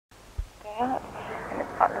skirt, and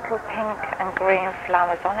it's got little pink and green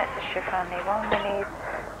flowers on it. It's a chiffony one. We need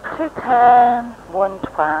 210,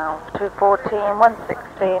 112, 214,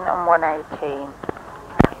 116 and 118.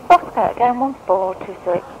 Box skirt again,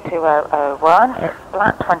 14262001. It's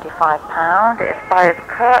black, £25. It's bias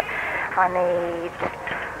cut. I need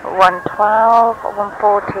 112,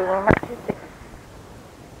 114, 26.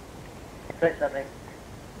 Say something.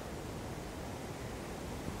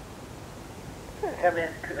 Come in,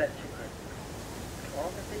 cook that chicken. Oh,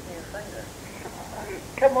 I'm beating your finger.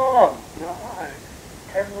 Come on! No.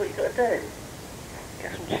 Tell me what you got to do.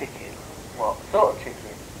 Get some chicken. What sort of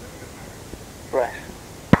chicken? Breast.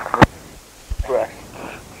 Breast.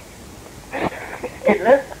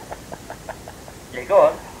 Skinless? Yeah, go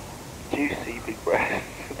on. Juicy big breast.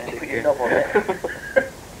 And put your knob on it.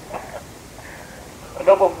 A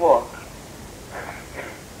knob of what?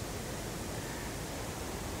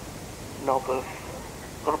 Knob of...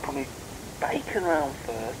 Gotta put my bacon round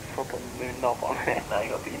first before I put my knob on it. No, you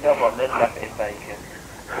got to put your knob on, then wrap it in bacon.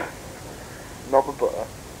 Knob of butter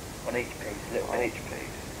On each piece, little on one. each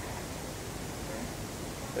piece.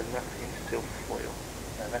 Then wrap it in steel foil.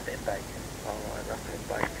 No, wrap it in bacon. Alright, wrap it in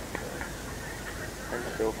bacon first. Then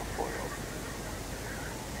silver foil.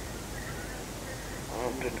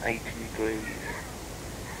 180 degrees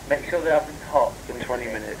Make sure the oven's hot. for 20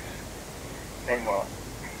 minutes. Then what?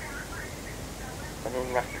 And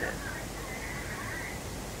unwrap it.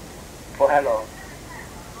 For how long?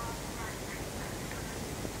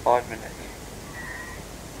 5 minutes.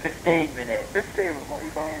 15 minutes. 15, what are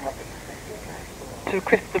you going to unwrap it for 15 minutes? To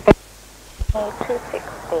crisp the need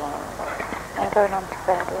 216. I'm going on to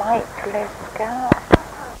the light blue skirt.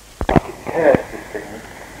 Curse this thing.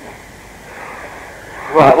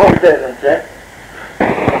 Right, what we doing then, Jack?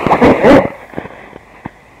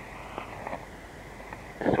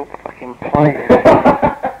 It's all fucking playing.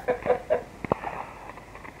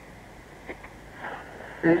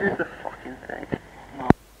 This is the fucking thing. 6,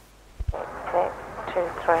 2,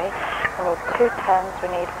 3. We need 2 10s, we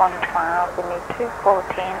need 112, we need 2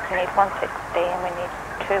 14s, we need 116, we need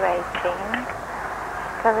 2 18s.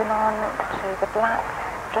 Going on to the black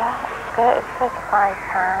dress skirt, it's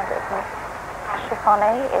 £35. It's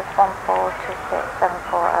chiffony, it's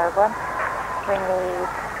 14267401. We need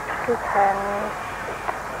 2 10s,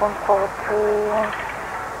 114,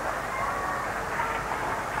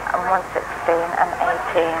 and 116 and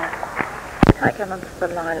 18. I come onto the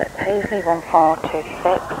lilac paisley,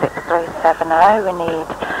 14266370. We need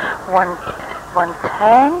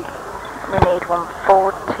 110. We need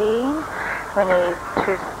 114. We need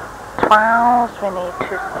 2 12s. We need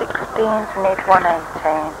 2 16s. We need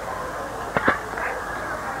 118.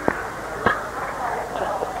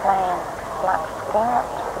 Just a plain black skirt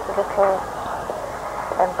with a little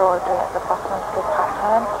embroidery at the bottom of the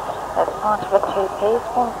pattern. It's part of a two-piece,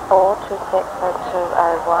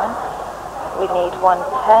 14260201. We need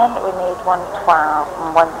 110, we need 112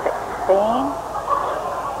 and 116.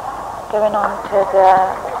 Going on to the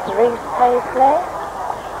cerise paisley,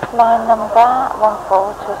 line number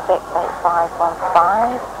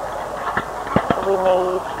 14268515. We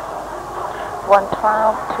need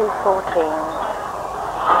 112, 214.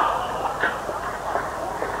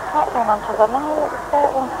 Right, going on to the lilac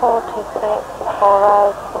skirt,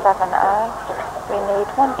 14264070. We need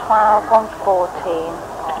 112, 114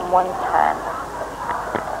 and 110.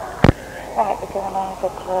 Right, we're going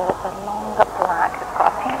over to the longer black. It's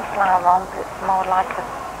got a pink flower on, but it's more like a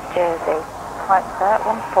jersey type skirt.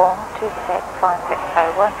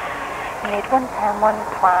 14265601. We need 110,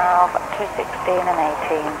 112, 216 and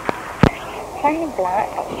 18. Plain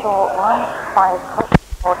black, short one, size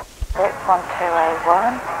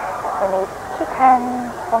 61201. We need 210s,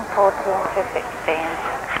 114, 216.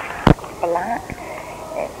 Black,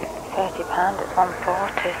 it's £30, it's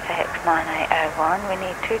 14269801. We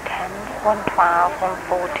need 2 10s, 112,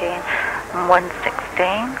 114 and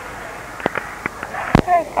 116.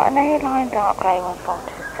 It's got an A-line dark grey,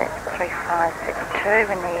 14263562.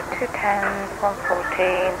 We need 2 10s,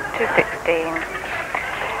 114, 216.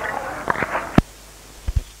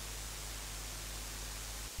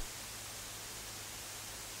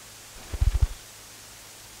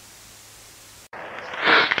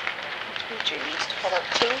 Jeans to follow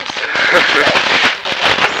tools.